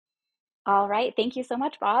All right. Thank you so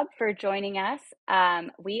much, Bob, for joining us.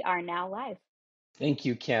 We are now live. Thank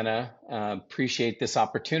you, Kenna. Appreciate this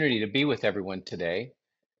opportunity to be with everyone today.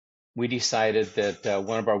 We decided that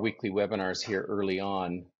one of our weekly webinars here early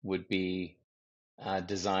on would be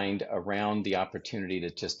designed around the opportunity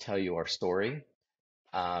to just tell you our story,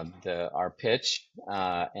 our pitch,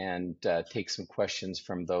 and take some questions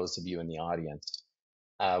from those of you in the audience.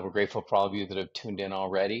 We're grateful for all of you that have tuned in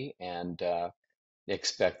already and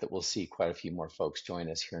expect that we'll see quite a few more folks join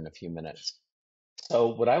us here in a few minutes. So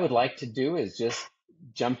what I would like to do is just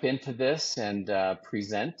jump into this and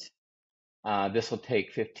present. This will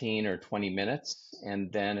take 15 or 20 minutes,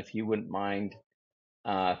 and then if you wouldn't mind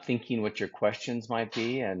thinking what your questions might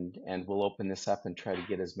be, and we'll open this up and try to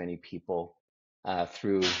get as many people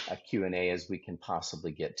through a Q&A as we can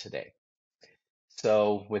possibly get today.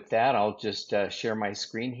 So with that, I'll just share my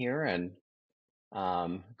screen here and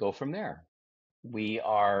go from there. We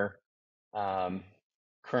are um,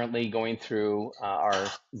 currently going through our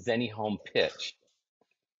ZenniHome pitch.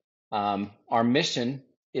 Our mission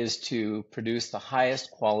is to produce the highest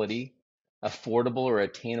quality, affordable, or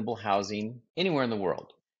attainable housing anywhere in the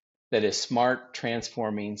world that is smart,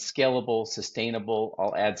 transforming, scalable, sustainable,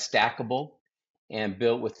 I'll add stackable, and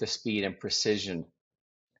built with the speed and precision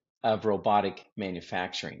of robotic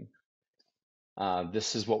manufacturing.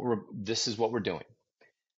 This is what we're doing.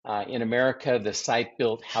 In America, the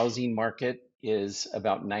site-built housing market is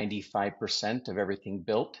about 95% of everything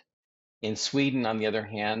built. In Sweden, on the other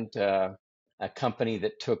hand, a company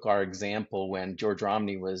that took our example when George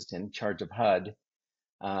Romney was in charge of HUD,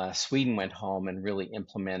 Sweden went home and really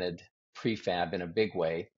implemented prefab in a big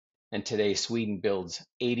way. And today, Sweden builds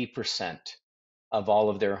 80% of all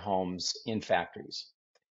of their homes in factories.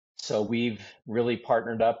 So we've really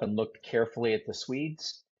partnered up and looked carefully at the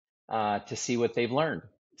Swedes to see what they've learned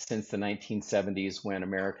since the 1970s when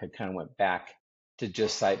America kind of went back to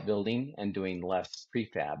just site building and doing less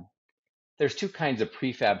prefab. There's two kinds of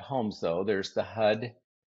prefab homes, though. There's the HUD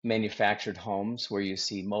manufactured homes, where you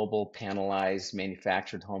see mobile panelized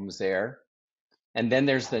manufactured homes there. And then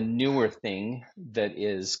there's the newer thing that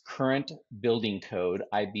is current building code,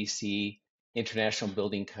 IBC, International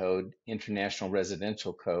Building Code, International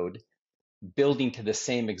Residential Code, building to the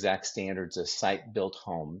same exact standards as site built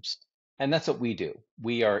homes. And that's what we do.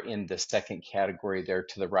 We are in the second category there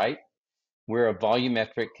to the right. We're a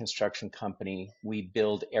volumetric construction company. We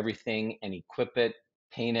build everything and equip it,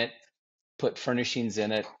 paint it, put furnishings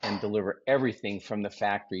in it, and deliver everything from the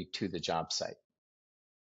factory to the job site.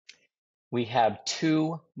 We have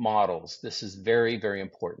two models. This is very, very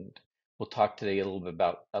important. We'll talk today a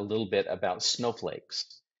little bit about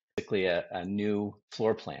snowflakes, basically a new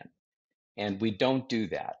floor plan. And we don't do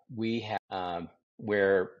that. We have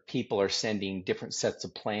where people are sending different sets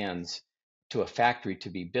of plans to a factory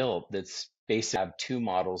to be built. That's basically have two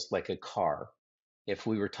models like a car. If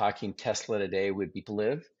we were talking Tesla today, would be to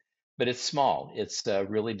live, but it's small. It's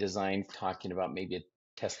really designed talking about maybe a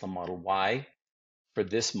Tesla Model Y for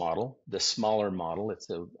this model, the smaller model. It's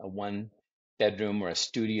a one bedroom or a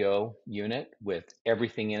studio unit with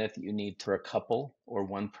everything in it that you need for a couple or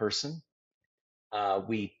one person.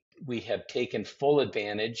 We have taken full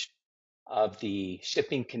advantage of the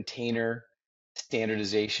shipping container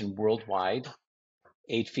standardization worldwide,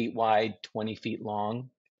 8 feet wide, 20 feet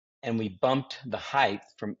long, and we bumped the height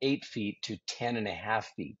from 8 feet to 10.5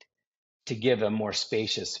 feet to give a more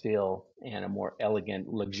spacious feel and a more elegant,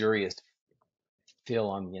 luxurious feel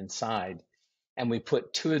on the inside. And we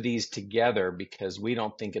put two of these together because we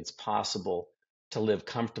don't think it's possible to live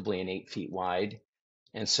comfortably in 8 feet wide.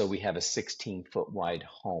 And so we have a 16-foot wide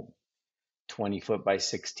home. 20 foot by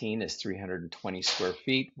 16 is 320 square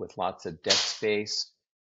feet with lots of deck space.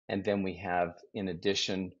 And then we have, in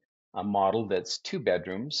addition, a model that's 2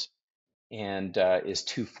 bedrooms and is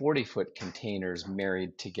two 40-foot containers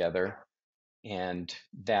married together. And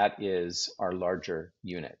that is our larger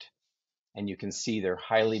unit. And you can see they're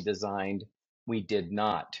highly designed. We did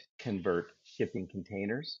not convert shipping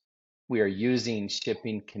containers. We are using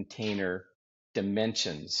shipping container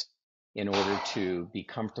dimensions in order to be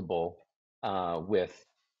comfortable with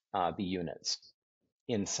the units,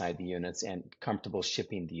 inside the units, and comfortable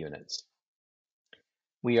shipping the units.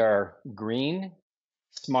 We are green,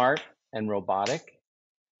 smart, and robotic.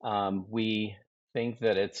 We think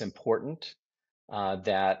that it's important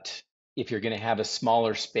that if you're going to have a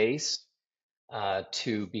smaller space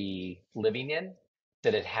to be living in,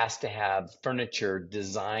 that it has to have furniture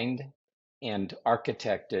designed and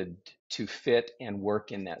architected to fit and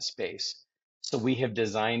work in that space. So we have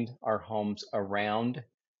designed our homes around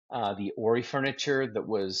the Ori furniture that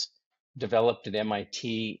was developed at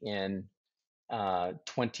MIT in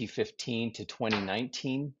 2015 to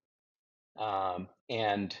 2019,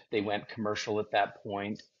 and they went commercial at that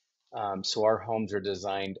point. So our homes are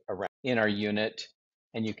designed around in our unit,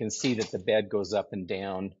 and you can see that the bed goes up and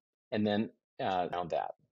down, and then around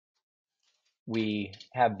that. We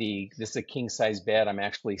have this is a king size bed. I'm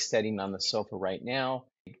actually sitting on the sofa right now.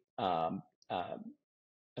 Um, uh,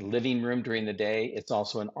 a living room during the day. It's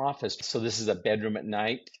also an office. So this is a bedroom at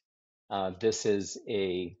night. This is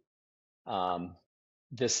a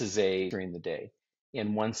during the day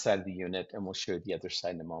in one side of the unit, and we'll show you the other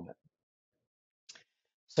side in a moment.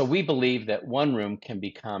 So we believe that one room can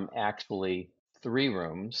become actually three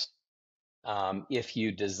rooms if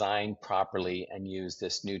you design properly and use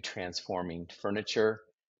this new transforming furniture.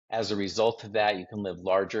 As a result of that, you can live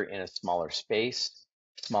larger in a smaller space.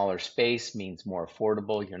 Smaller space means more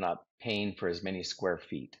affordable. You're not paying for as many square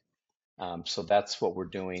feet. So that's what we're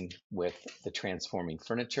doing with the transforming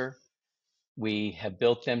furniture. We have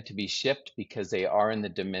built them to be shipped because they are in the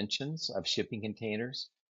dimensions of shipping containers.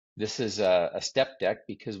 This is a step deck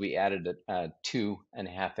because we added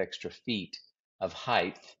 2.5 extra feet of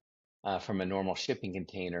height from a normal shipping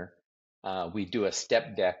container. We do a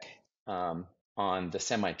step deck on the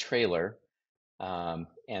semi-trailer,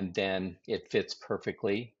 and then it fits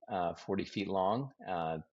perfectly, 40 feet long.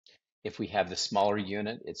 If we have the smaller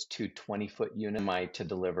unit, it's two 20-foot units to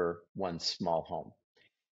deliver one small home,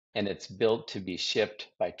 and it's built to be shipped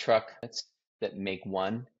by truck that make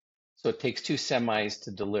one. So it takes two semis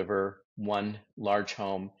to deliver one large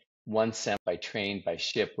home, one semi by train, by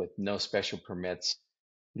ship with no special permits,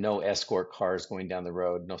 no escort cars going down the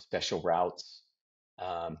road, no special routes.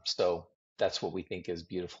 So that's what we think is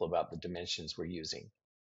beautiful about the dimensions we're using.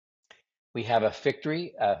 We have a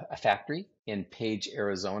factory in Page,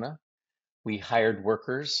 Arizona. We hired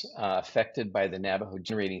workers affected by the Navajo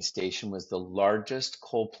generating station was the largest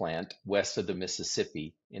coal plant west of the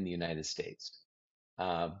Mississippi in the United States.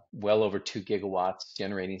 Well over 2 gigawatts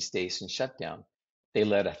generating station shut down. They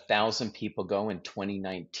let 1,000 people go in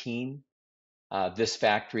 2019. This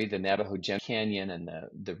factory, the Navajo Canyon and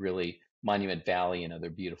the really Monument Valley and other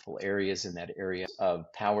beautiful areas in that area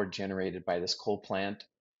of power generated by this coal plant.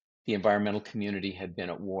 The environmental community had been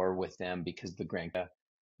at war with them because the Grand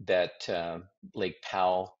that Lake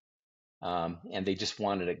Powell, and they just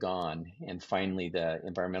wanted it gone. And finally, the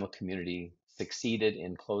environmental community succeeded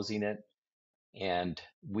in closing it, and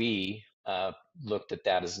we looked at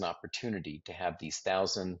that as an opportunity to have these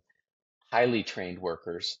 1,000 highly trained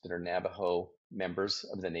workers that are Navajo members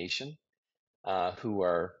of the nation, who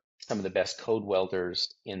are some of the best code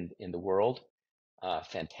welders in the world,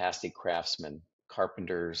 fantastic craftsmen,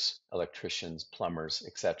 carpenters, electricians, plumbers,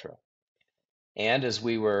 etc. And as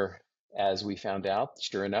we found out,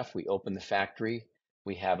 sure enough, we opened the factory.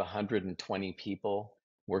 We have 120 people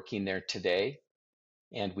working there today,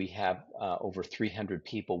 and we have over 300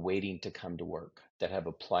 people waiting to come to work that have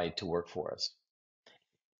applied to work for us.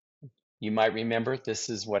 You might remember this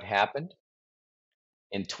is what happened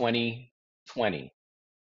in 2020.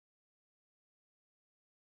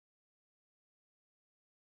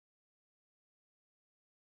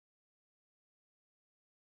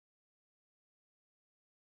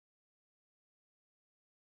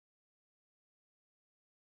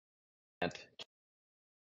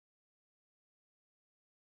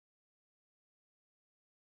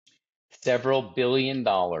 Several $billion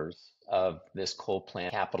of this coal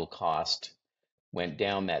plant capital cost went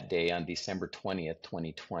down that day on December 20th,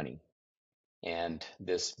 2020. And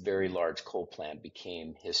this very large coal plant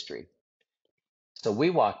became history. So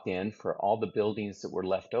we walked in for all the buildings that were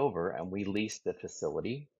left over and we leased the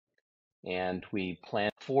facility, and we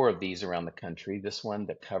planted 4 of these around the country. This one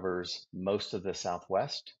that covers most of the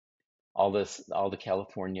Southwest, all the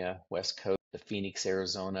California West Coast, the Phoenix,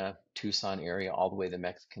 Arizona, Tucson area, all the way to the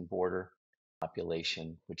Mexican border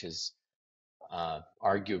population, which is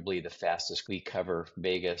arguably the fastest. We cover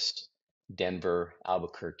Vegas, Denver,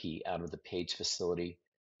 Albuquerque out of the Page facility.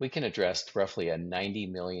 We can address roughly a 90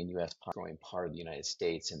 million US growing part of the United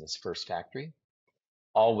States in this first factory,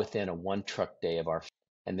 all within a one truck day of our.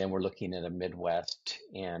 And then we're looking at a Midwest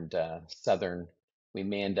and Southern. We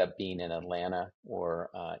may end up being in Atlanta or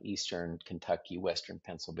Eastern Kentucky, Western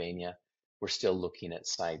Pennsylvania. We're still looking at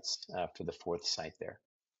sites for the fourth site there.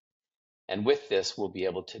 And with this, we'll be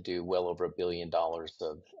able to do well over $1 billion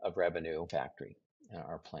of revenue factory,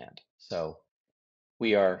 our plant. So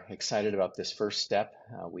we are excited about this first step.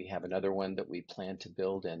 We have another one that we plan to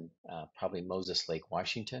build in probably Moses Lake,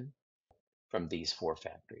 Washington, from these 4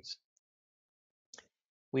 factories.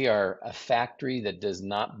 We are a factory that does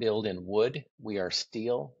not build in wood. We are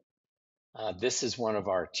steel. This is one of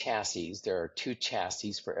our chassis. There are 2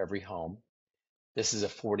 chassis for every home. This is a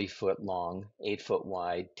 40-foot long, 8-foot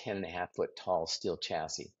wide, 10.5-foot tall steel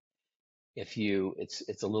chassis.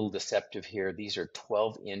 It's a little deceptive here. These are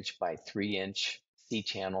 12-inch by 3-inch C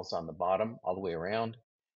channels on the bottom, all the way around.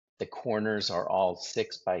 The corners are all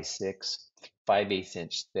 6 by 6, 5/8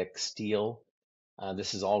 inch thick steel.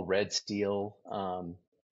 This is all red steel,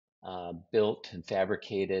 built and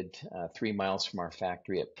fabricated 3 miles from our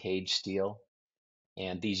factory at Page Steel.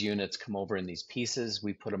 And these units come over in these pieces.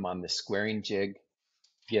 We put them on the squaring jig,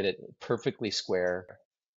 get it perfectly square.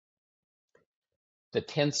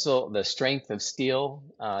 The strength of steel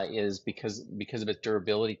is because of its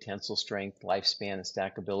durability, tensile strength, lifespan, and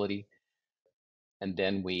stackability. And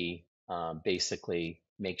then we basically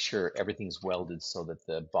make sure everything's welded so that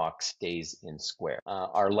the box stays in square.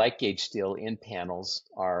 Our light gauge steel in panels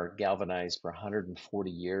are galvanized for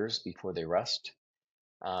 140 years before they rust.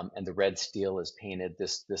 And the red steel is painted.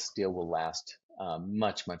 This steel will last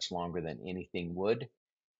much longer than anything would.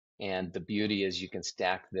 And the beauty is you can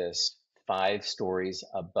stack this 5 stories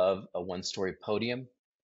above a 1-story podium,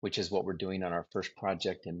 which is what we're doing on our first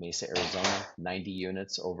project in Mesa, Arizona, 90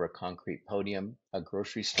 units over a concrete podium, a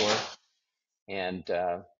grocery store. And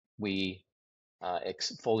we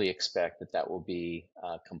fully expect that that will be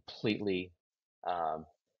completely um,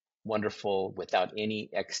 wonderful without any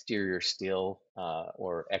exterior steel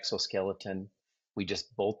or exoskeleton. We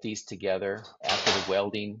just bolt these together after the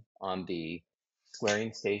welding on the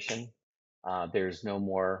squaring station. There's no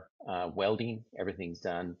more welding. Everything's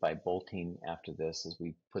done by bolting after this as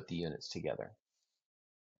we put the units together.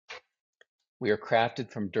 We are crafted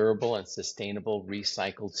from durable and sustainable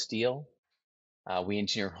recycled steel. We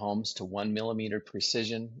engineer homes to 1 millimeter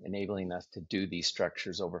precision, enabling us to do these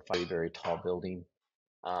structures over very tall building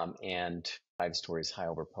and 5 stories high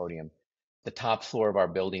over podium. The top floor of our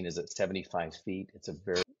building is at 75 feet.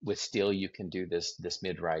 With steel, you can do this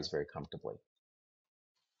mid-rise very comfortably.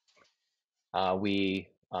 We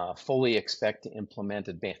fully expect to implement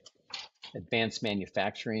advanced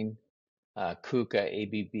manufacturing, KUKA,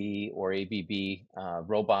 ABB, or ABB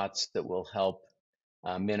robots that will help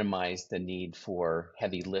minimize the need for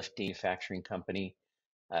heavy lifting manufacturing company,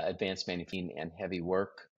 advanced manufacturing, and heavy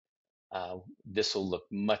work. This will look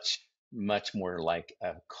much more like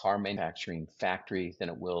a car manufacturing factory than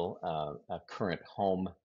it will a current home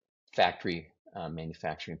factory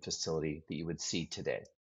manufacturing facility that you would see today.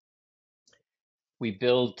 We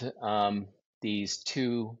build these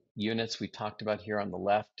 2 units we talked about here on the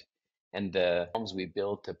left, and the homes we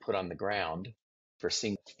build to put on the ground. For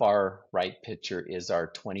seeing far right picture is our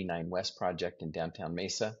 29 West project in downtown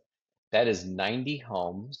Mesa. That is 90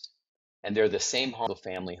 homes, and they're the same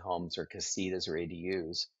family homes or casitas or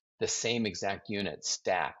ADUs, the same exact unit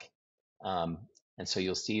stack. Um, and so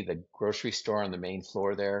you'll see the grocery store on the main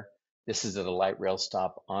floor there. This is at a light rail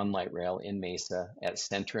stop on light rail in Mesa at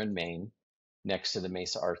Center and Main, next to the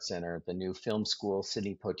Mesa Art Center, the new film school,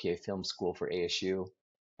 Sidney Poitier Film School for ASU,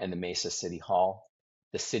 and the Mesa City Hall.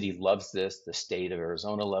 The city loves this. The state of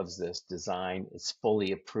Arizona loves this design. It's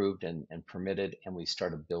fully approved and permitted, and we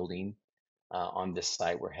started building on this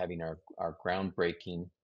site. We're having our groundbreaking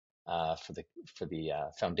for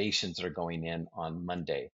the foundations that are going in on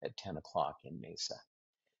Monday at 10 o'clock in Mesa.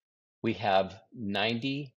 We have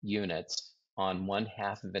 90 units on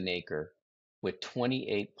 1/2 of an acre with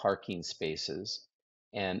 28 parking spaces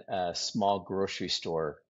and a small grocery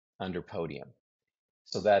store under podium.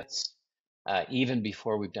 So that's even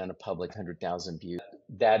before we've done a public 100,000 views.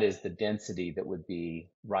 That is the density that would be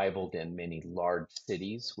rivaled in many large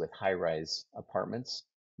cities with high-rise apartments,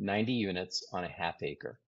 90 units on a 1/2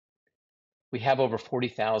 acre. We have over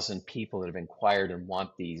 40,000 people that have inquired and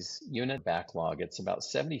want these unit backlog. It's about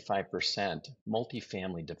 75%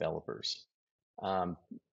 multifamily developers. Um,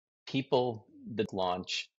 People that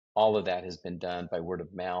launch, all of that has been done by word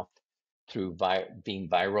of mouth through being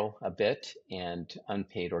viral a bit and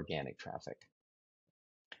unpaid organic traffic.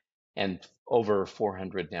 And over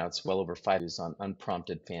 400 now, it's well over 5 views on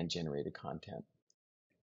unprompted fan generated content.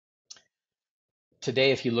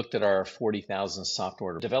 Today, if you looked at our 40,000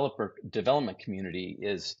 software development community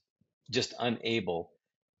is just unable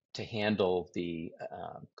to handle the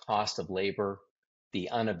cost of labor, the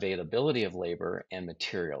unavailability of labor and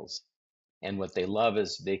materials. And what they love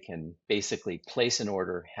is they can basically place an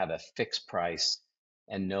order, have a fixed price,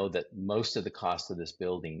 and know that most of the cost of this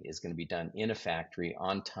building is going to be done in a factory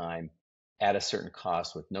on time at a certain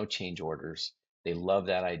cost with no change orders. They love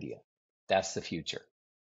that idea. That's the future.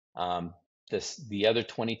 Um, the other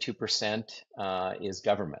 22% is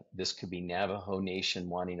government. This could be Navajo Nation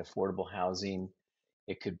wanting affordable housing.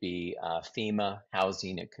 It could be FEMA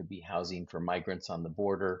housing. It could be housing for migrants on the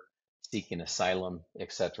border seeking asylum,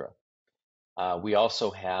 etc. We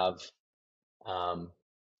also have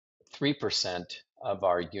 3% of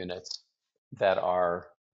our units that are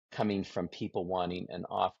coming from people wanting an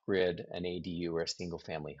off-grid, an ADU, or a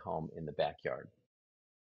single-family home in the backyard.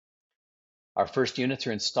 Our first units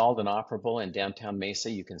are installed and operable in downtown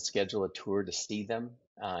Mesa. You can schedule a tour to see them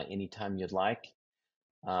anytime you'd like.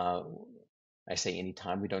 Uh, I say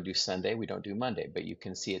anytime. We don't do Sunday, we don't do Monday, but you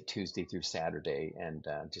can see it Tuesday through Saturday and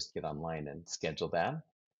just get online and schedule that.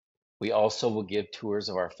 We also will give tours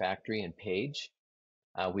of our factory and page.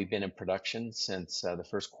 We've been in production since the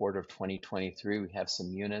first quarter of 2023. We have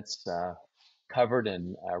some units covered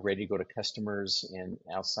and ready to go to customers in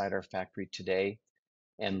outside our factory today,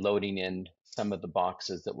 and loading in some of the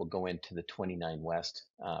boxes that will go into the 29 West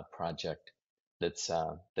project. That's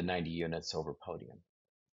the 90 units over podium.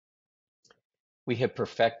 We have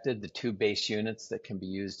perfected the two base units that can be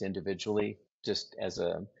used individually, just as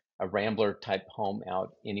a rambler type home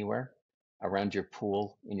out anywhere around your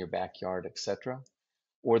pool, in your backyard, etc.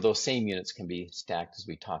 Or those same units can be stacked as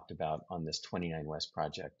we talked about on this 29 West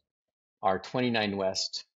project. Our 29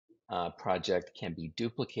 West project can be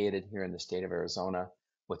duplicated here in the state of Arizona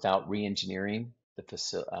without re-engineering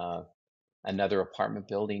another apartment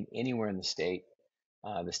building anywhere in the state.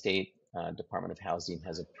 The state Department of Housing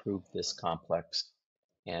has approved this complex,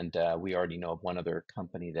 and we already know of one other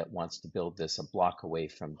company that wants to build this a block away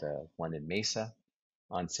from the one in Mesa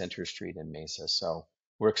on Center Street in Mesa. So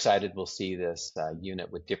we're excited. We'll see this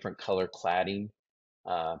unit with different color cladding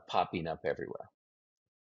popping up everywhere.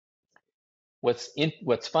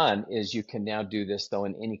 What's fun is you can now do this though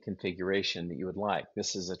in any configuration that you would like.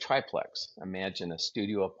 This is a triplex. Imagine a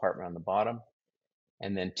studio apartment on the bottom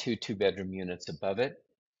and then two-bedroom units above it,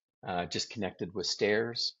 just connected with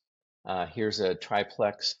stairs. Here's a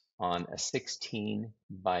triplex on a 16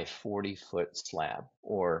 by 40 foot slab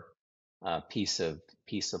or piece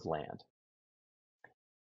of land.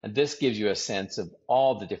 And this gives you a sense of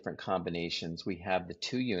all the different combinations. We have the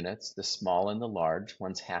two units, the small and the large.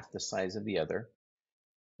 One's half the size of the other,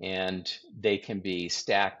 and they can be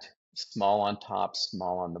stacked small on top,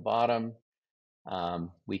 small on the bottom.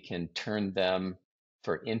 We can turn them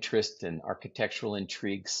for interest and architectural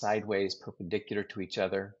intrigue sideways, perpendicular to each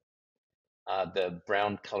other. The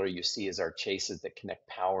brown color you see is our chases that connect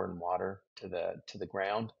power and water to the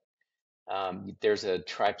ground. There's a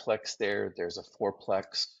triplex there. There's a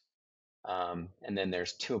fourplex. And then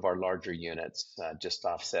there's two of our larger units just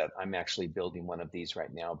offset. I'm actually building one of these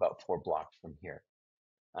right now about 4 blocks from here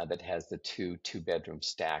that has the two bedrooms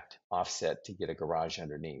stacked offset to get a garage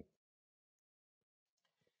underneath.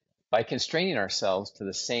 By constraining ourselves to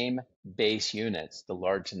the same base units, the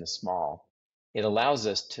large and the small, it allows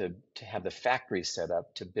us to have the factory set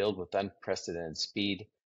up to build with unprecedented speed,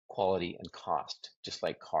 quality, and cost, just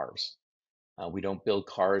like cars. We don't build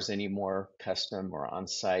cars anymore, custom or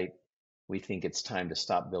on-site. We think it's time to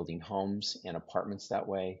stop building homes and apartments that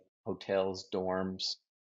way, hotels, dorms,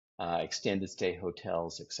 extended stay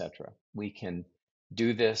hotels, etc. We can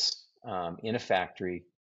do this in a factory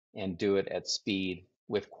and do it at speed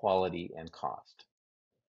with quality and cost.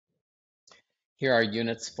 Here are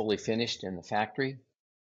units fully finished in the factory.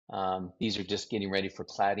 These are just getting ready for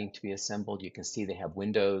cladding to be assembled. You can see they have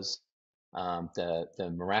windows.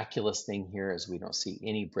 The miraculous thing here is we don't see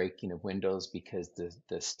any breaking of windows because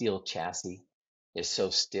the steel chassis is so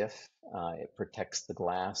stiff. It protects the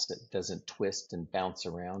glass. It doesn't twist and bounce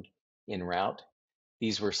around en route.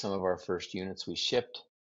 These were some of our first units we shipped.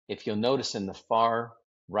 If you'll notice in the far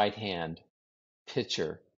right hand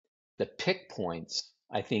picture, the pick points,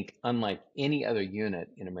 I think, unlike any other unit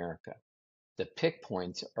in America, the pick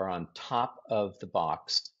points are on top of the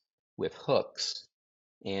box with hooks,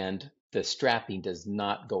 and the strapping does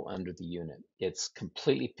not go under the unit. It's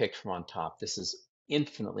completely picked from on top. This is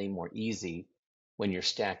infinitely more easy when you're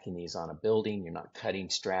stacking these on a building. You're not cutting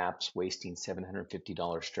straps, wasting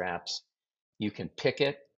 $750 straps. You can pick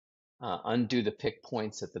it, undo the pick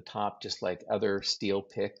points at the top, just like other steel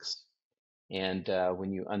picks. And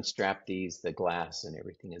when you unstrap these, the glass and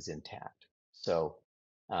everything is intact. So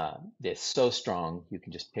they're so strong, you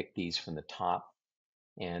can just pick these from the top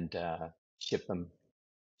and ship them,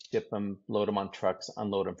 load them on trucks,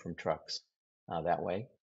 unload them from trucks that way.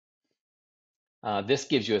 This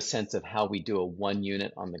gives you a sense of how we do a one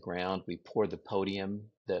unit on the ground. We pour the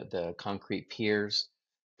podium, the concrete piers,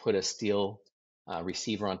 put a steel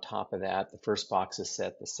receiver on top of that. The first box is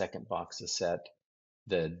set, the second box is set.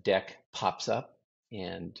 The deck pops up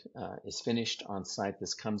and is finished on site.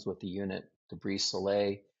 This comes with the unit, the Brise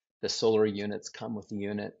Soleil. The solar units come with the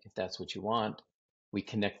unit if that's what you want. We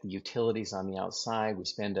connect the utilities on the outside. We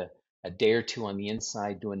spend a day or two on the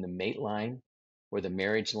inside doing the mate line or the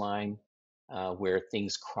marriage line. where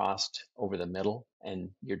things crossed over the middle and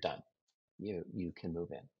you're done. You can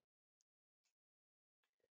move in.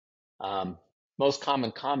 Most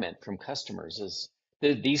common comment from customers is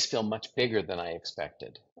these feel much bigger than I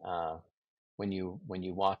expected when you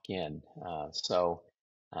walk in.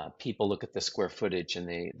 People look at the square footage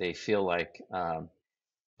and they feel like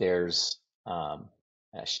there's a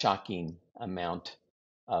shocking amount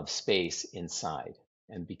of space inside,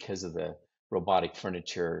 and because of the robotic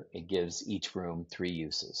furniture, it gives each room three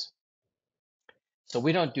uses. So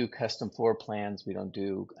we don't do custom floor plans. We don't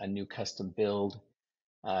do a new custom build.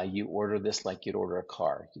 You order this like you'd order a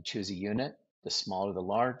car. You choose a unit, the smaller the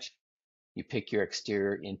large. You pick your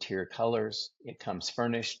exterior, interior colors. It comes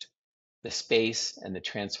furnished. The space and the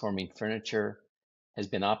transforming furniture has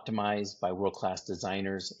been optimized by world-class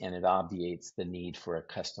designers, and it obviates the need for a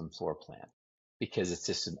custom floor plan because it's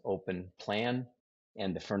just an open plan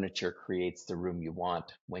and the furniture creates the room you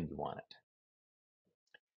want when you want it.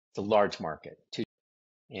 It's a large market, $2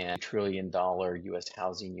 trillion US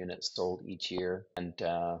housing units sold each year, and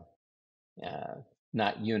uh,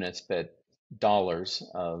 not units, but dollars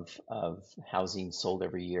of housing sold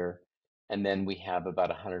every year. And then we have about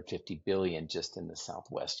 150 billion just in the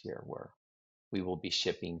Southwest here, where we will be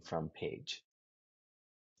shipping from Page.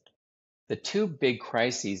 The two big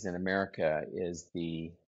crises in America is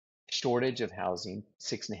the shortage of housing.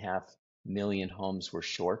 6.5 million homes were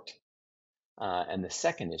short. And the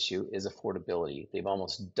second issue is affordability. They've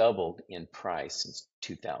almost doubled in price since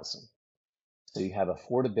 2000. So you have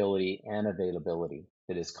affordability and availability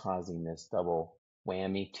that is causing this double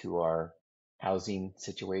whammy to our housing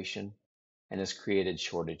situation and has created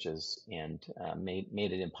shortages and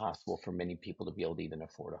made it impossible for many people to be able to even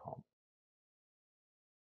afford a home.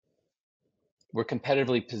 We're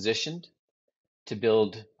competitively positioned to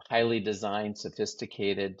build highly designed,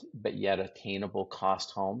 sophisticated, but yet attainable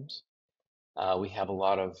cost homes. We have a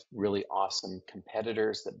lot of really awesome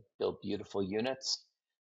competitors that build beautiful units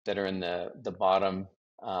that are in the bottom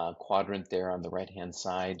quadrant there on the right-hand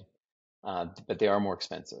side, but they are more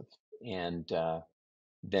expensive. And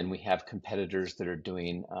then we have competitors that are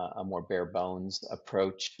doing a more bare bones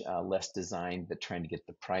approach, less designed, but trying to get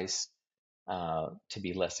the price to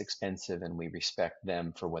be less expensive, and we respect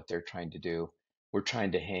them for what they're trying to do. We're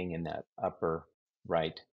trying to hang in that upper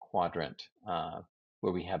right quadrant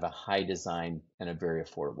where we have a high design and a very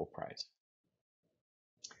affordable price.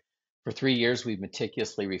 For 3 years, we've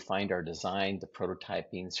meticulously refined our design, the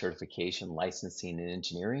prototyping, certification, licensing, and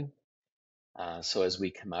engineering. So as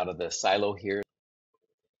we come out of the silo here,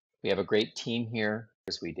 we have a great team here.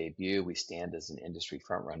 As we debut, we stand as an industry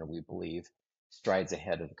frontrunner, we believe, strides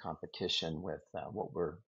ahead of the competition with what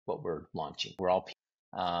we're launching. We're all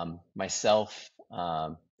myself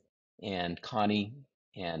and Connie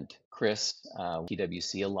and Chris,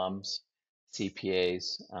 PwC alums,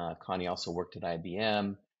 CPAs. Connie also worked at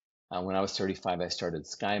IBM. When I was 35, I started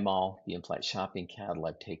SkyMall, the in-flight shopping catalog.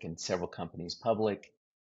 I've taken several companies public.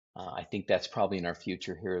 I think that's probably in our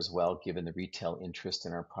future here as well, given the retail interest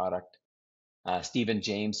in our product. Stephen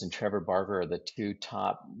James and Trevor Barger are the two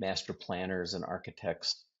top master planners and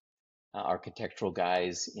architects, architectural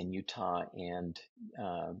guys in Utah and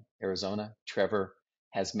Arizona. Trevor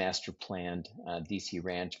has master planned DC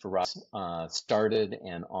Ranch for us, started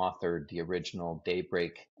and authored the original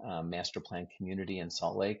Daybreak master plan community in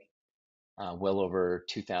Salt Lake. Well over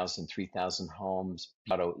 2,000, 3,000 homes,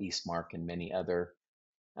 Auto, Eastmark, and many other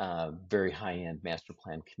very high-end master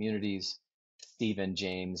plan communities. Stephen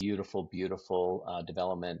James, beautiful, beautiful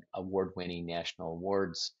development, award-winning national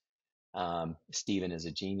awards. Stephen is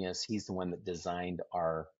a genius. He's the one that designed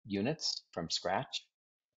our units from scratch.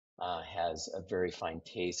 Has a very fine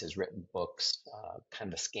taste, has written books,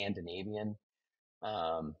 kind of Scandinavian,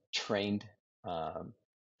 trained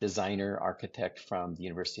designer architect from the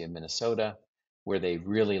University of Minnesota, where they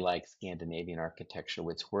really like Scandinavian architecture,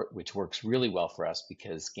 which works really well for us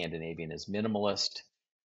because Scandinavian is minimalist.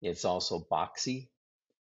 It's also boxy,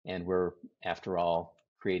 and we're, after all,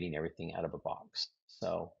 creating everything out of a box.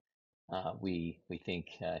 So we think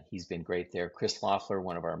he's been great there. Chris Loeffler,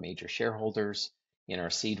 one of our major shareholders in our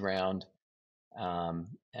seed round, um,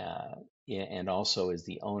 uh, and also is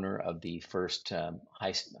the owner of the first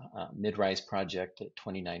mid-rise project at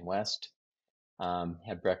 29 West.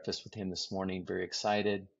 Had breakfast with him this morning, very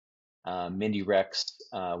excited. Mindy Rex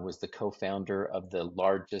was the co-founder of the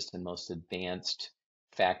largest and most advanced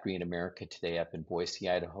factory in America today up in Boise,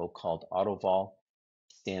 Idaho, called AutoVol.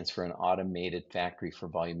 Stands for an automated factory for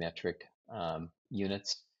volumetric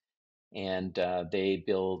units. And they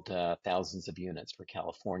build thousands of units for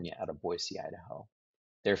California out of Boise, Idaho.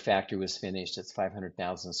 Their factory was finished. It's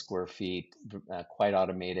 500,000 square feet, quite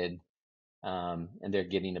automated. and they're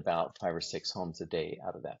getting about 5 or 6 homes a day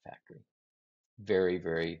out of that factory. Very,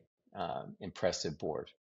 very impressive board.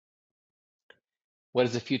 What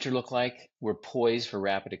does the future look like? We're poised for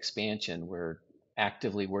rapid expansion. We're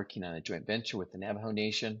actively working on a joint venture with the Navajo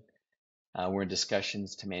Nation. We're in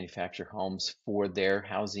discussions to manufacture homes for their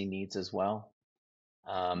housing needs as well.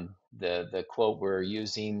 The quote we're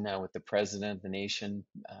using with the president of the nation,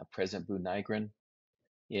 President Bu Nigrin,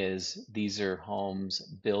 is these are homes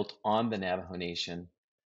built on the Navajo Nation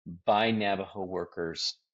by Navajo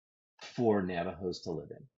workers for Navajos to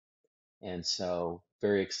live in. And so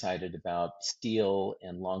very excited about steel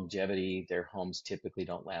and longevity. Their homes typically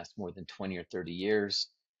don't last more than 20 or 30 years.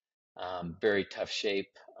 Very tough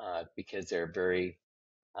shape because they're very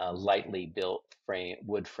lightly built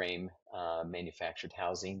wood frame manufactured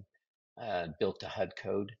housing built to HUD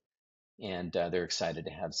code. And they're excited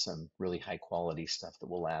to have some really high quality stuff that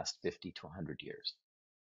will last 50 to 100 years.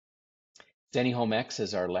 ZenniHome X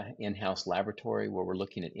is our in-house laboratory where we're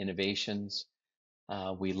looking at innovations.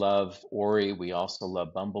 We love Ori. We also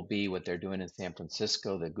love Bumblebee, what they're doing in San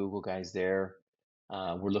Francisco, the Google guys there.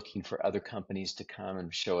 We're looking for other companies to come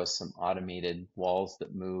and show us some automated walls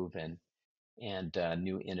that move and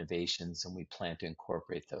new innovations, and we plan to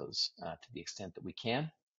incorporate those to the extent that we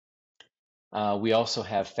can. We also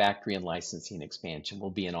have factory and licensing expansion.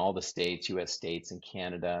 We'll be in all the states, US states and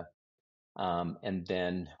Canada. And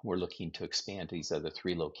then we're looking to expand to these other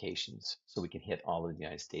 3 locations so we can hit all of the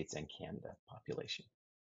United States and Canada population.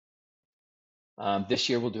 This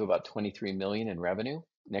year we'll do about 23 million in revenue.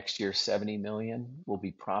 Next year, 70 million. We'll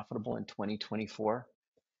be profitable in 2024.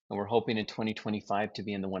 And we're hoping in 2025 to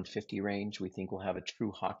be in the 150 range. We think we'll have a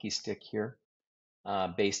true hockey stick here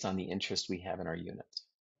based on the interest we have in our units.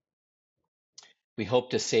 We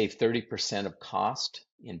hope to save 30% of cost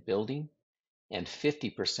in building and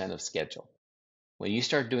 50% of schedule. When you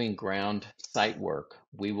start doing ground site work,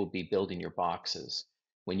 we will be building your boxes.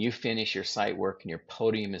 When you finish your site work and your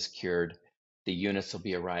podium is cured, the units will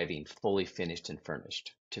be arriving fully finished and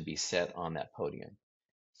furnished to be set on that podium.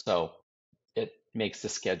 So it makes the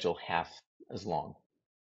schedule half as long.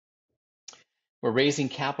 We're raising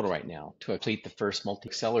capital right now to complete the first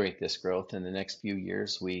accelerate this growth. In the next few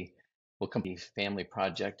years, we will complete a family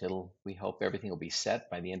project. We hope everything will be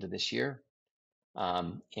set by the end of this year.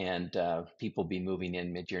 People will be moving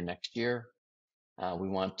in mid-year next year. We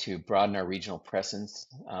want to broaden our regional presence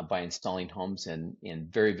by installing homes in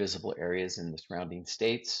very visible areas in the surrounding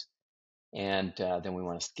states. And then we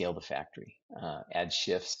want to scale the factory, add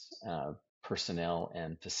shifts, personnel,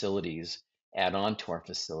 and facilities, add on to our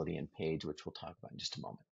facility and page, which we'll talk about in just a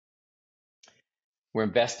moment. We're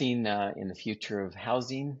investing in the future of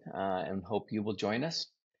housing and hope you will join us.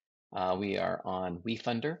 We are on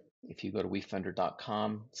WeFunder. If you go to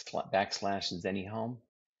wefunder.com/ZenniHome,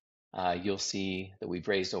 you'll see that we've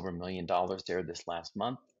raised over $1 million there this last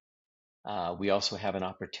month. We also have an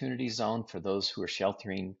opportunity zone for those who are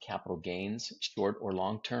sheltering capital gains, short or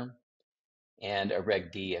long term, and a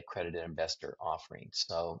Reg D accredited investor offering.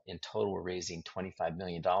 So in total, we're raising $25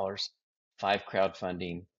 million, 5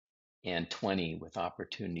 crowdfunding, and 20 with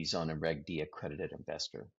opportunity zone and Reg D accredited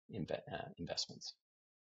investor investments.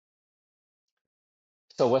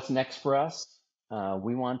 So what's next for us?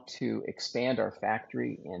 We want to expand our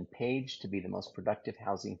factory in Page to be the most productive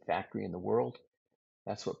housing factory in the world.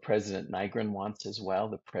 That's what President Nygren wants as well,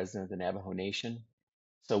 the president of the Navajo Nation.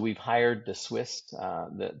 So we've hired the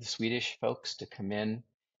Swedish folks to come in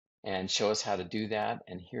and show us how to do that.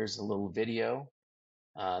 And here's a little video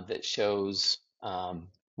that shows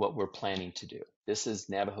what we're planning to do. This is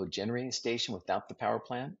Navajo generating station without the power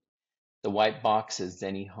plant. The white box is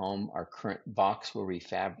ZenniHome, our current box where we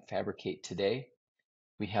fabricate today.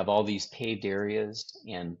 We have all these paved areas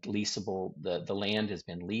and leasable. The land has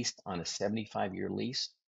been leased on a 75-year lease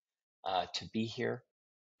to be here.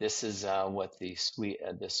 This is what the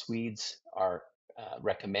Swedes are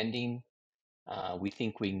recommending. We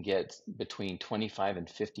think we can get between 25 and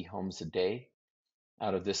 50 homes a day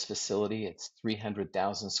out of this facility. It's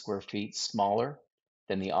 300,000 square feet smaller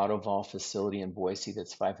than the Autoval facility in Boise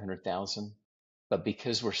that's 500,000. But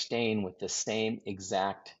because we're staying with the same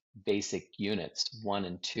exact basic units, 1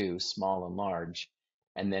 and 2, small and large,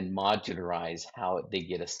 and then modularize how they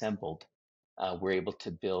get assembled, we're able to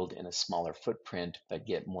build in a smaller footprint, but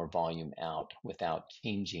get more volume out without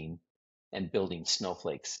changing and building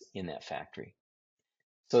snowflakes in that factory.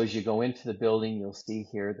 So as you go into the building, you'll see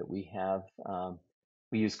here that we have,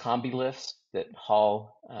 we use combi lifts that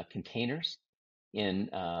haul containers in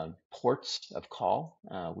ports of call.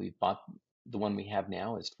 We bought the one we have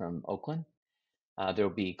now is from Oakland. There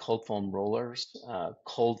will be cold foam rollers,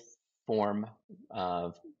 cold form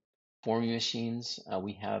forming machines.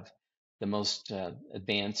 We have the most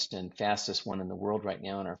advanced and fastest one in the world right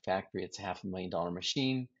now in our factory. It's a $500,000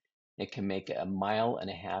 machine. It can make 1.5 miles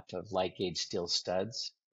of light gauge steel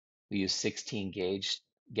studs. We use 16 gauge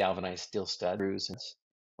galvanized steel studs, and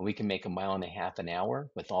we can make 1.5 miles an hour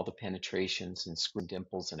with all the penetrations and screw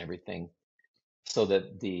dimples and everything, so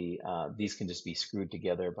that these can just be screwed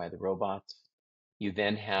together by the robots. You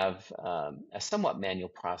then have a somewhat manual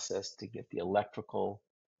process to get the electrical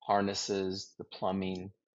harnesses, the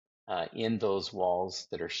plumbing in those walls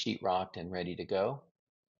that are sheetrocked and ready to go.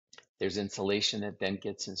 There's insulation that then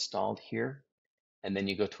gets installed here. And then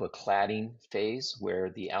you go to a cladding phase where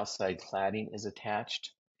the outside cladding is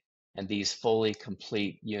attached. And these fully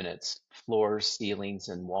complete units, floors, ceilings,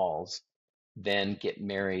 and walls, then get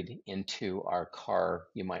married into our car,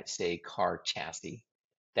 you might say, car chassis.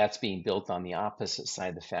 That's being built on the opposite side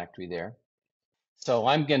of the factory there. So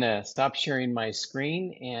I'm going to stop sharing my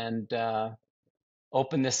screen and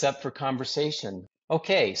open this up for conversation.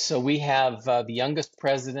 Okay, so we have the youngest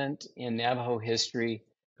president in Navajo history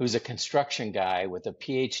who's a construction guy with a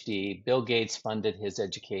PhD. Bill Gates funded his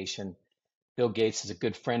education. Bill Gates is a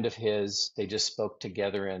good friend of his. They just spoke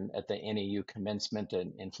together at the NAU commencement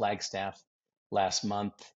in Flagstaff last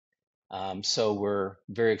month. So we're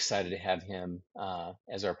very excited to have him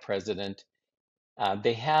as our president.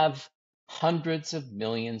 They have hundreds of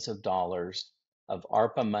millions of dollars of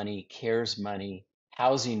ARPA money, CARES money,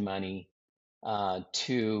 housing money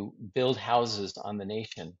to build houses on the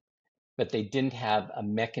nation, but they didn't have a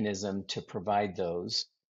mechanism to provide those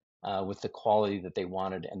with the quality that they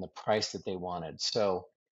wanted and the price that they wanted. So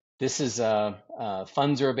this is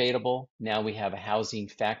funds are available. Now we have a housing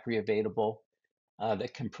factory available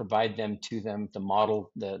that can provide them to them the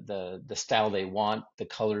model, the style they want, the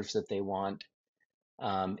colors that they want,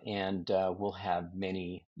 and we'll have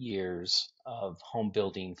many years of home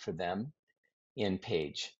building for them in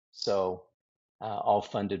Page. So all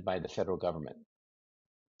funded by the federal government.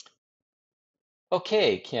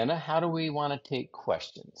 Okay, Kenna, how do we want to take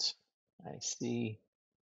questions? I see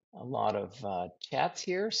a lot of chats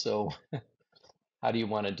here, so how do you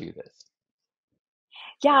want to do this?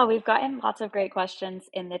 Yeah, we've gotten lots of great questions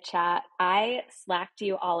in the chat. I Slacked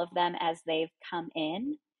you all of them as they've come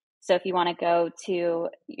in. So if you want to go to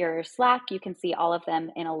your Slack, you can see all of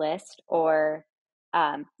them in a list, or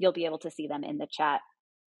you'll be able to see them in the chat.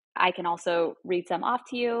 I can also read some off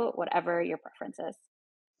to you, whatever your preference is.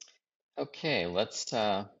 Okay, let's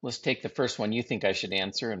take the first one you think I should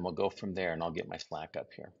answer, and we'll go from there, and I'll get my Slack up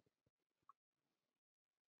here.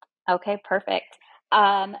 Okay, perfect.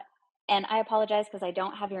 Um, and I apologize because I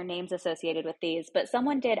don't have your names associated with these, but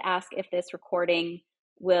someone did ask if this recording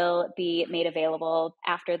will be made available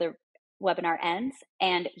after the webinar ends.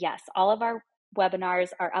 And yes, all of our webinars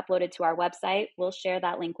are uploaded to our website. We'll share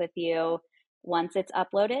that link with you once it's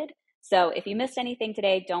uploaded. So if you missed anything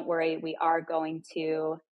today, don't worry. We are going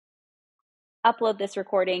to upload this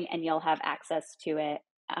recording and you'll have access to it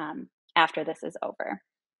after this is over.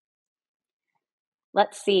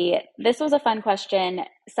 Let's see. This was a fun question.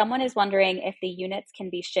 Someone is wondering if the units can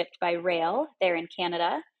be shipped by rail. They're in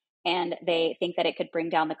Canada, and they think that it could bring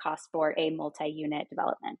down the cost for a multi-unit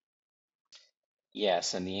development.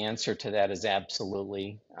 Yes, and the answer to that is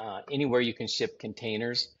absolutely. Anywhere you can ship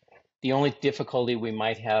containers. The only difficulty we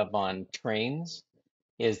might have on trains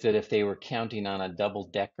is that if they were counting on a double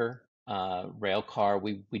decker rail car,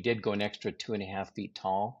 we did go an extra 2.5 feet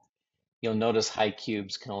tall. You'll notice high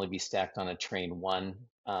cubes can only be stacked on a train one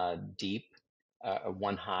deep,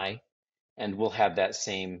 one high, and we'll have that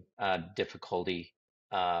same difficulty.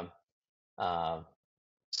 Uh, uh,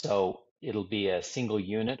 so it'll be a single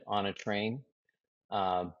unit on a train,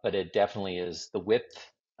 but it definitely is the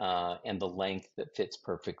width and the length that fits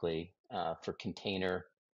perfectly for container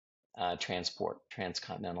transport,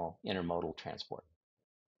 transcontinental intermodal transport.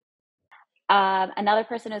 Another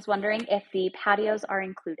person is wondering if the patios are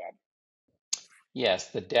included. Yes,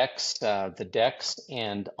 the decks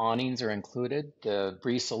and awnings are included. The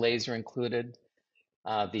brise-soleils are included.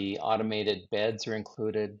 The automated beds are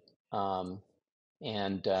included, and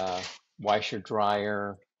washer,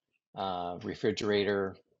 dryer,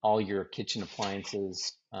 refrigerator, all your kitchen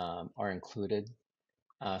appliances are included.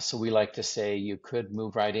 So we like to say you could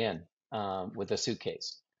move right in with a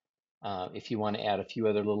suitcase. If you want to add a few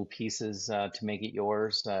other little pieces to make it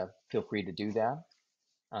yours, feel free to do that.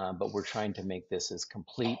 But we're trying to make this as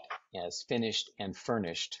complete, as finished, and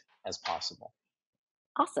furnished as possible.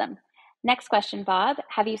 Awesome. Next question, Bob.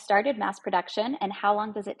 Have you started mass production, and how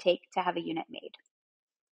long does it take to have a unit made?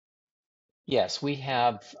 Yes, we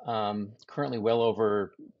have currently well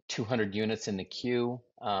over 200 units in the queue,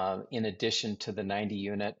 in addition to the 90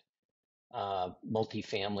 unit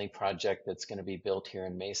multifamily project that's going to be built here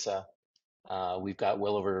in Mesa. We've got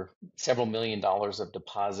well over several $1 million of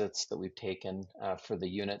deposits that we've taken for the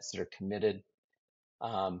units that are committed.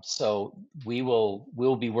 So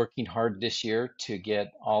we'll be working hard this year to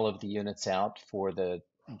get all of the units out for the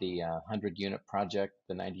 100 unit project,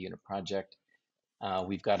 the 90 unit project.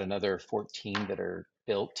 We've got another 14 that are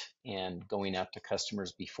built and going out to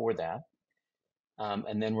customers before that.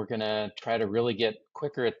 And then we're going to try to really get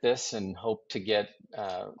quicker at this and hope to get,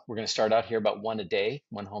 we're going to start out here about one a day,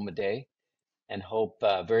 one home a day, and hope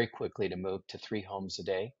very quickly to move to 3 homes a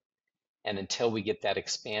day. And until we get that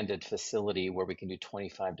expanded facility where we can do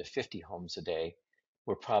 25 to 50 homes a day,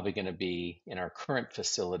 we're probably going to be in our current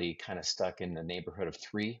facility kind of stuck in the neighborhood of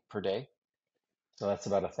 3 per day. So that's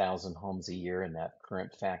about 1,000 homes a year in that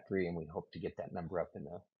current factory, and we hope to get that number up in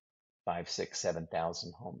the 5, 6,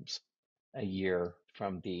 7,000 homes a year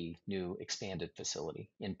from the new expanded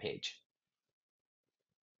facility in Page.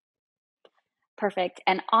 Perfect.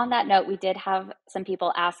 And on that note, we did have some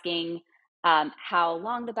people asking how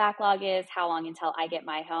long the backlog is, how long until I get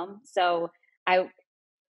my home. So I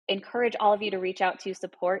encourage all of you to reach out to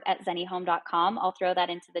support@ZenniHome.com. I'll throw that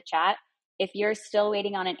into the chat. If you're still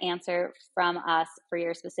waiting on an answer from us for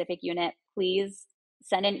your specific unit, please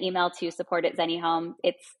send an email to support@ZenniHome.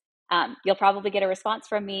 You'll probably get a response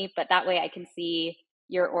from me, but that way I can see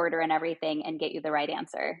your order and everything and get you the right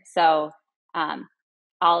answer. So um,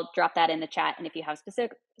 I'll drop that in the chat. And if you have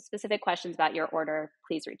specific questions about your order,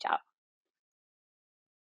 please reach out.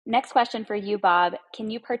 Next question for you, Bob. Can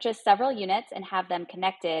you purchase several units and have them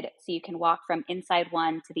connected so you can walk from inside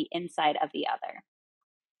one to the inside of the other?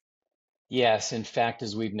 Yes, in fact,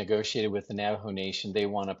 as we've negotiated with the Navajo Nation, they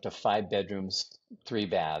want up to 5 bedrooms, 3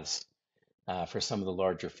 baths for some of the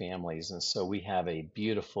larger families. And so we have a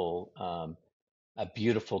beautiful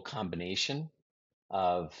combination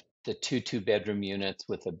of the two-bedroom units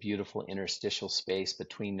with a beautiful interstitial space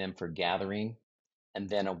between them for gathering, and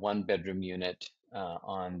then a 1 bedroom unit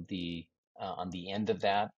on the end of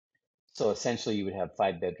that. So essentially, you would have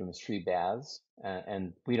 5 bedrooms, 3 baths,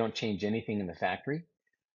 and we don't change anything in the factory.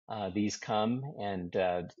 These come and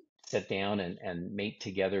sit down and mate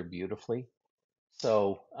together beautifully.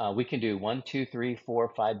 So we can do 1, 2, 3, 4,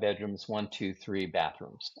 5 bedrooms, 1, 2, 3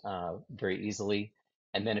 bathrooms very easily.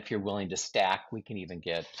 And then if you're willing to stack, we can even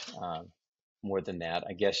get more than that.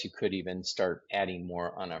 I guess you could even start adding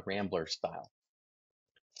more on a Rambler style.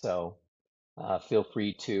 So feel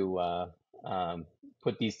free to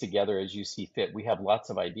put these together as you see fit. We have lots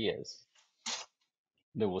of ideas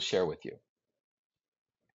that we'll share with you.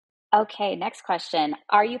 Okay, next question.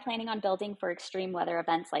 Are you planning on building for extreme weather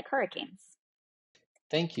events like hurricanes?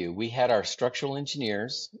 Thank you. We had our structural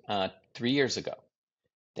engineers 3 years ago.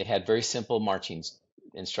 They had very simple marching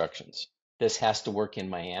instructions. This has to work in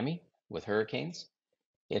Miami with hurricanes.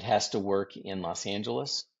 It has to work in Los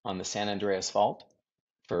Angeles on the San Andreas Fault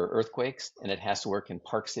for earthquakes, and it has to work in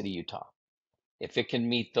Park City, Utah. If it can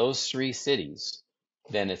meet those 3 cities,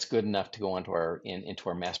 then it's good enough to go into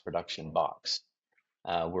our mass production box.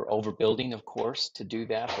 We're overbuilding, of course, to do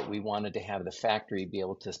that, but we wanted to have the factory be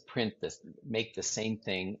able to make the same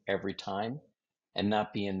thing every time, and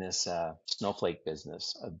not be in this snowflake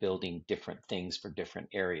business of building different things for different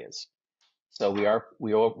areas. So we are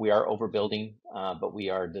overbuilding, but we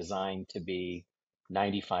are designed to be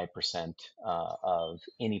 95% of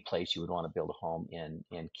any place you would want to build a home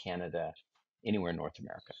in Canada, anywhere in North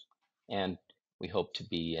America, and we hope to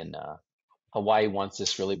be in Hawaii wants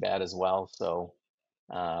this really bad as well. So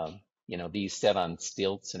these set on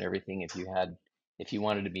stilts and everything. If you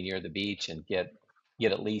wanted to be near the beach and get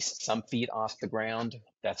at least some feet off the ground,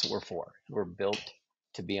 that's what we're for. We're built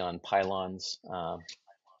to be on pylons.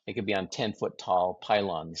 It could be on 10-foot tall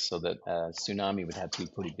pylons so that a tsunami would have to be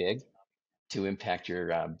pretty big to impact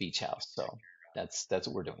your beach house. So that's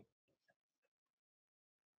what we're doing.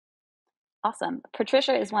 Awesome.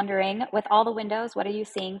 Patricia is wondering, with all the windows, what are you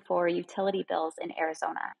seeing for utility bills in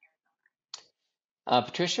Arizona?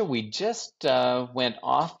 Patricia, we just went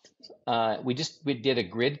off. We did a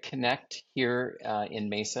grid connect here in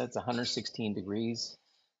Mesa. It's 116 degrees.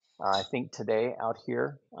 I think today out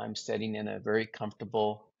here, I'm sitting in a very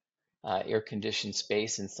comfortable air-conditioned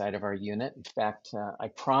space inside of our unit. In fact, I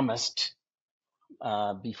promised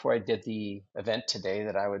before I did the event today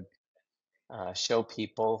that I would show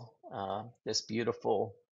people this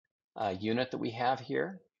beautiful unit that we have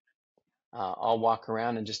here. I'll walk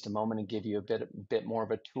around in just a moment and give you a bit more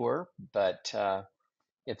of a tour, but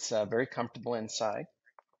it's very comfortable inside.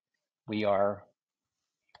 We are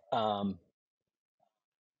um,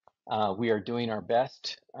 we are doing our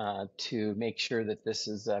best to make sure that this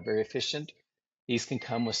is very efficient. These can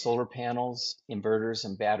come with solar panels, inverters,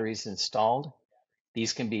 and batteries installed.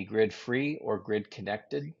 These can be grid free or grid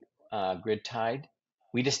connected, grid tied.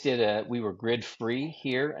 We were grid free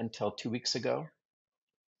here until 2 weeks ago.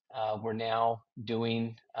 We're now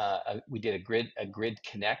doing, we did a grid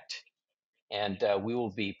connect, and we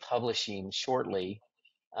will be publishing shortly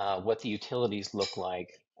what the utilities look like,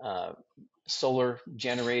 uh, solar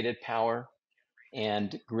generated power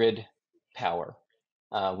and grid power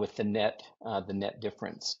with the net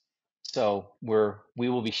difference. So we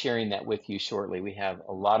will be sharing that with you shortly. We have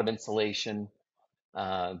a lot of insulation.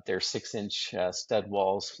 They're 6-inch stud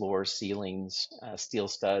walls, floors, ceilings, steel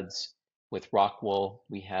studs with rock wool.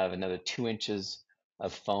 We have another 2 inches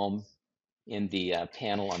of foam in the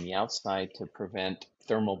panel on the outside to prevent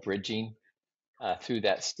thermal bridging through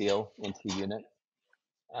that steel into the unit.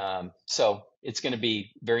 So it's going to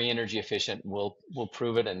be very energy efficient. We'll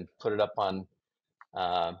prove it and put it up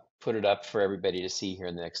for everybody to see here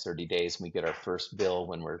in the next 30 days when we get our first bill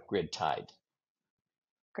when we're grid tied.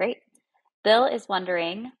 Great. Bill is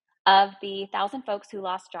wondering, of the 1,000 folks who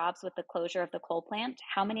lost jobs with the closure of the coal plant,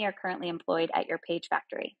 how many are currently employed at your Page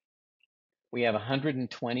factory? We have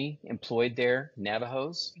 120 employed there,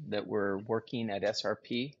 Navajos, that were working at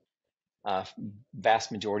SRP.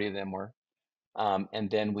 Vast majority of them were. And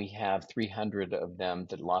then we have 300 of them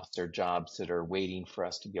that lost their jobs that are waiting for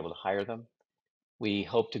us to be able to hire them. We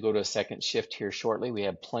hope to go to a second shift here shortly. We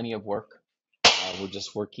have plenty of work. We're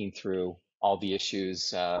just working through all the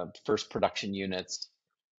issues, first production units,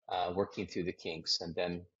 working through the kinks, and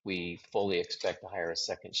then we fully expect to hire a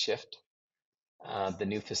second shift. The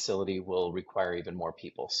new facility will require even more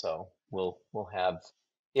people, so we'll have,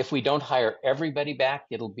 if we don't hire everybody back,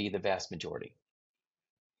 it'll be the vast majority.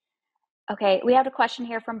 Okay, we have a question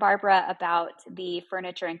here from Barbara about the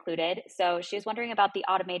furniture included. So she was wondering about the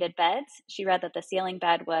automated beds. She read that the ceiling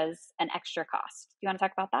bed was an extra cost. Do you want to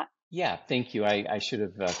talk about that? Yeah, thank you. I should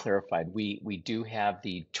have clarified. We do have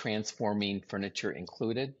the transforming furniture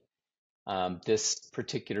included. This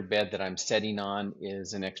particular bed that I'm setting on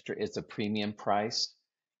is an extra, it's a premium price,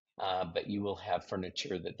 but you will have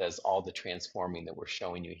furniture that does all the transforming that we're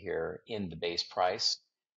showing you here in the base price.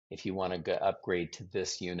 If you want to upgrade to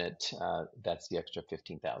this unit, that's the extra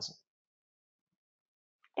 15,000.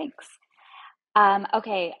 Thanks.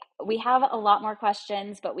 Okay, we have a lot more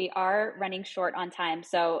questions, but we are running short on time.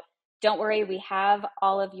 So don't worry, we have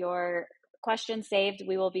all of your questions saved.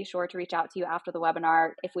 We will be sure to reach out to you after the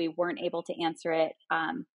webinar if we weren't able to answer it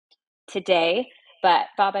today. But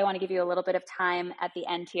Bob, I want to give you a little bit of time at the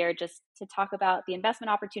end here just to talk about the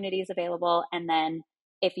investment opportunities available, and then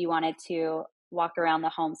if you wanted to walk around the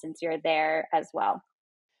home since you're there as well.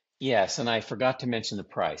 Yes, and I forgot to mention the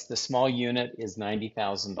price. The small unit is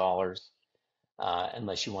 $90,000,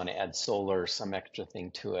 unless you want to add solar or some extra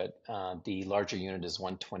thing to it. The larger unit is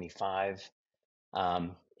 125.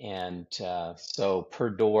 And so per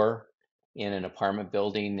door in an apartment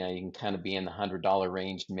building, you can kind of be in the $100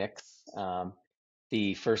 range mix.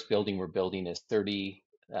 The first building we're building is 30,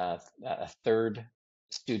 a third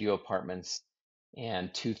studio apartments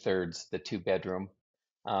and 2/3 the 2 bedroom.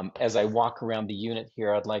 As I walk around the unit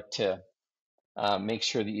here, I'd like to make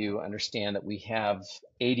sure that you understand that we have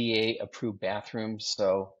ADA approved bathrooms.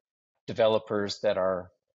 So developers that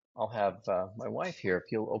are, I'll have my wife here,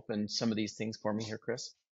 if you'll open some of these things for me here,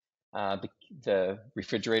 Chris. The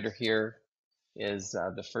refrigerator here is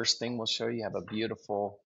the first thing we'll show you. You have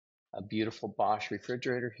a beautiful Bosch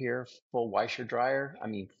refrigerator here, full washer dryer, I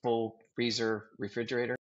mean full freezer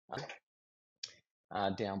refrigerator.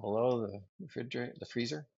 Down below the refrigerator, the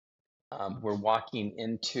freezer. We're walking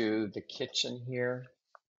into the kitchen here.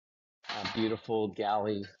 Beautiful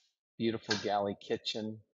galley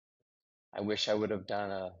kitchen. I wish I would have done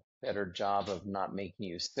a better job of not making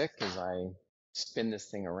you sick as I spin this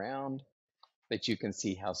thing around, but you can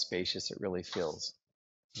see how spacious it really feels.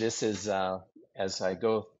 This is, as I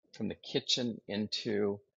go from the kitchen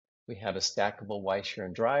into, we have a stackable washer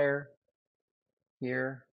and dryer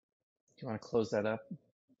here. Do you want to close that up,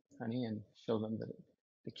 honey, and show them that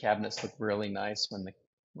the cabinets look really nice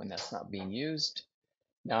when that's not being used.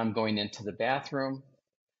 Now I'm going into the bathroom.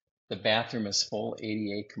 The bathroom is full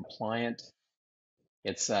ADA compliant.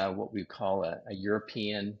 It's what we call a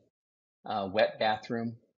European wet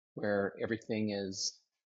bathroom where everything is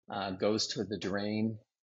goes to the drain.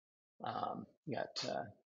 You got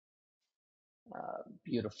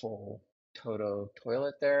beautiful Toto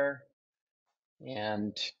toilet there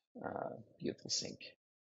and beautiful sink.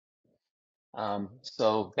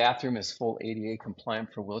 So bathroom is full ADA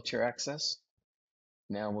compliant for wheelchair access.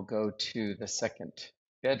 Now we'll go to the second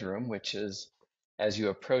bedroom, which is, as you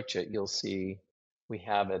approach it, you'll see we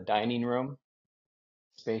have a dining room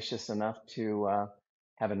spacious enough to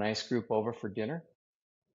have a nice group over for dinner.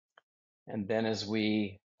 And then as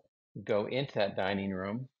we go into that dining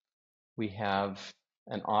room, we have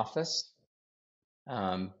an office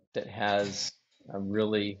that has a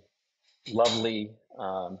really lovely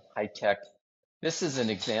high-tech. This is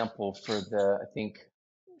an example for I think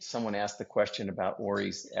someone asked the question about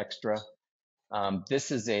Ori's Extra.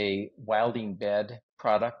 This is a wilding bed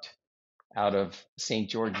product out of St.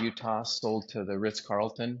 George, Utah, sold to the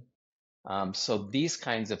Ritz-Carlton. So these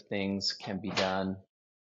kinds of things can be done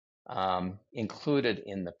included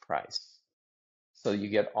in the price. So you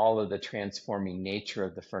get all of the transforming nature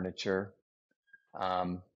of the furniture,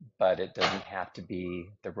 um, but it doesn't have to be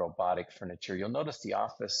the robotic furniture. You'll notice the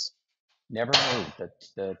office never moved.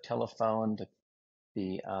 The telephone,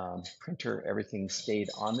 the printer, everything stayed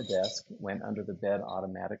on the desk, went under the bed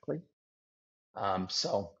automatically.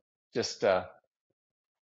 So just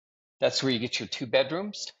that's where you get your two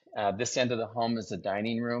bedrooms. This end of the home is a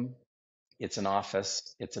dining room. It's an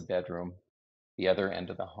office. It's a bedroom. The other end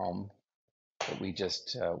of the home that we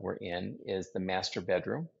just were in is the master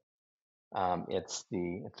bedroom.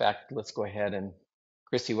 In fact, let's go ahead and,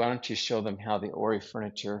 Christy, why don't you show them how the Ori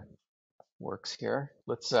furniture works here?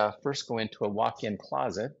 Let's first go into a walk-in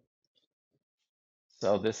closet.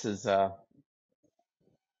 So this is,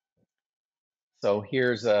 so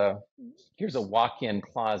here's a walk-in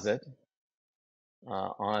closet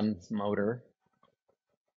on motor,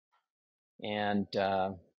 and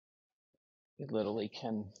you literally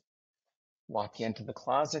can walk into the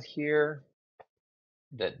closet here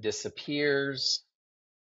that disappears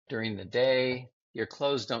during the day. Your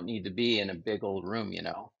clothes don't need to be in a big old room, you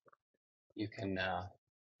know. You can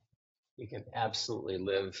you can absolutely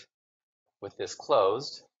live with this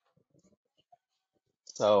closed.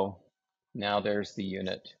 So now there's the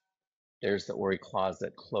unit. There's the Ori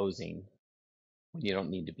closet closing when you don't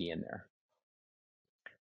need to be in there.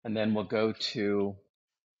 And then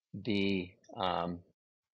the um,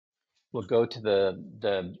 we'll go to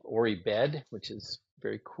the Ori bed, which is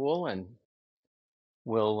very cool, and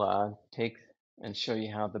we'll take and show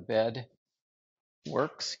you how the bed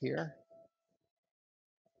works here.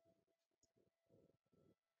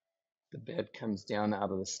 The bed comes down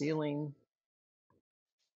out of the ceiling.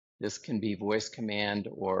 This can be voice command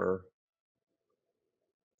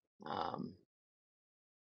um,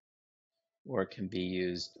 or it can be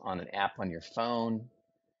used on an app on your phone.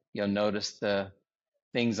 You'll notice the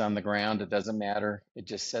things on the ground. It doesn't matter. It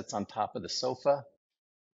just sits on top of the sofa,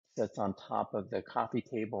 sits on top of the coffee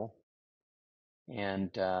table,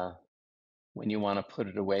 and when you want to put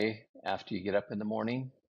it away after you get up in the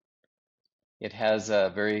morning, it has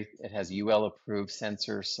UL approved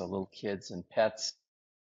sensors, so little kids and pets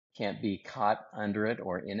can't be caught under it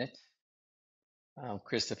or in it.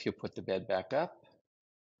 Chris, if you'll put the bed back up.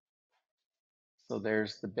 So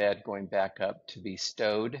there's the bed going back up to be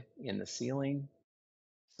stowed in the ceiling.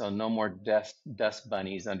 So no more dust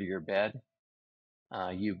bunnies under your bed.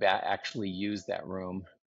 You actually use that room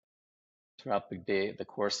throughout the day, the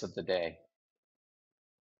course of the day.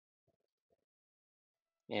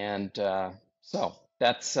 And so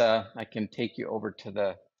that's, I can take you over to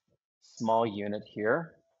the small unit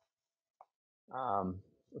here.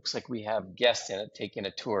 Looks like we have guests in it taking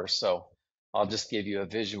a tour. So I'll just give you a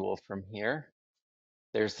visual from here.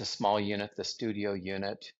 There's the small unit, the studio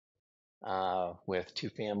unit, with two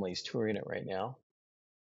families touring it right now.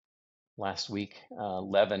 Last week,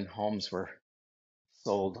 11 homes were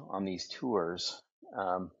sold on these tours.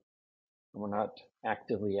 We're not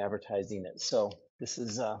actively advertising it. So this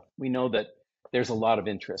is, we know that there's a lot of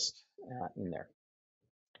interest in there.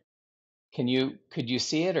 Could you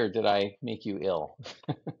see it or did I make you ill?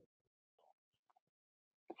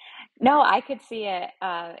 No, I could see it.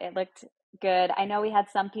 It looked good. I know we had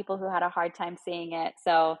some people who had a hard time seeing it,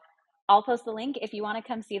 so I'll post the link if you want to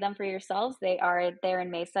come see them for yourselves. They are there in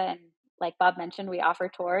Mesa, and like Bob mentioned, we offer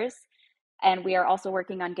tours, and we are also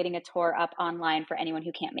working on getting a tour up online for anyone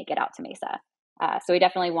who can't make it out to Mesa. So we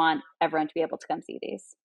definitely want everyone to be able to come see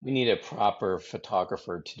these. We need a proper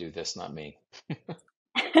photographer to do this, not me.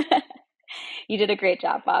 You did a great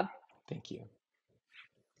job, Bob. Thank you.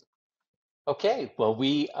 Okay, well,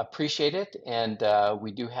 we appreciate it. And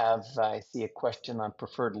we do have, I see a question on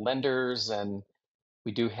preferred lenders, and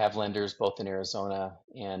we do have lenders both in Arizona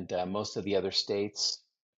and most of the other states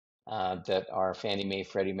that are Fannie Mae,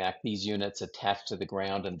 Freddie Mac. These units attached to the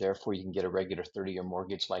ground, and therefore you can get a regular 30-year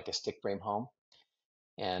mortgage like a stick frame home.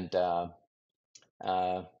 And uh,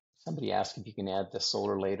 somebody asked if you can add the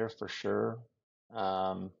solar later for sure.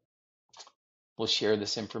 Um, we'll share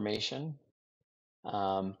this information.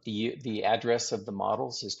 The address of the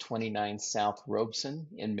models is 29 South Robeson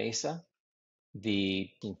in Mesa. The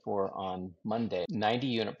for on Monday 90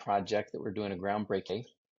 unit project that we're doing a groundbreaking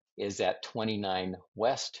is at 29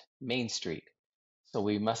 West Main Street. So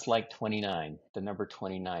we must like 29, the number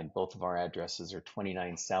 29. Both of our addresses are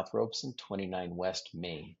 29 South Robeson, 29 West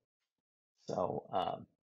Main. So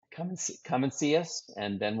come and see us,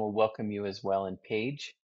 and then we'll welcome you as well in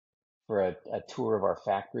Page for a tour of our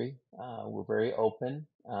factory. We're very open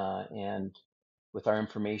and with our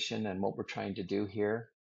information and what we're trying to do here.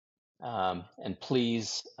 And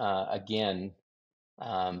please, again,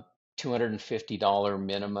 $250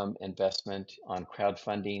 minimum investment on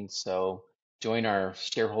crowdfunding. So join our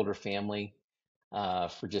shareholder family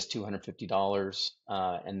for just $250.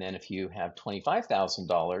 And then if you have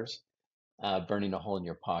 $25,000 burning a hole in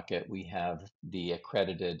your pocket, we have the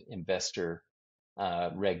accredited investor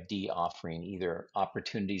Reg D offering, either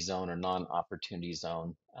opportunity zone or non-opportunity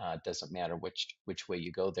zone. Doesn't matter which way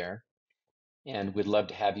you go there. And we'd love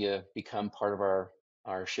to have you become part of our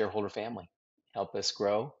shareholder family. Help us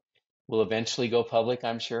grow. We'll eventually go public,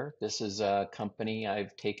 I'm sure. This is a company,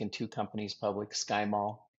 I've taken two companies public, Sky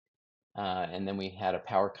Mall, and then we had a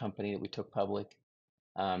power company that we took public.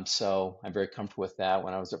 So I'm very comfortable with that.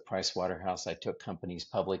 When I was at Price Waterhouse, I took companies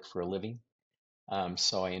public for a living.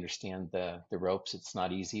 So I understand the ropes. It's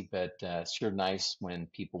not easy, but it's sure nice when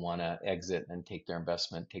people want to exit and take their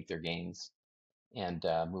investment, take their gains, and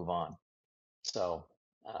move on. So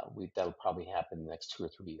that'll probably happen in the next 2 or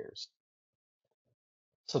 3 years.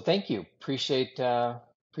 So thank you. Appreciate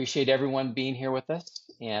everyone being here with us.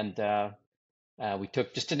 And we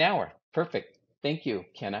took just an hour. Perfect. Thank you,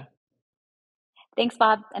 Kenna. Thanks,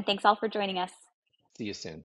 Bob, and thanks all for joining us. See you soon.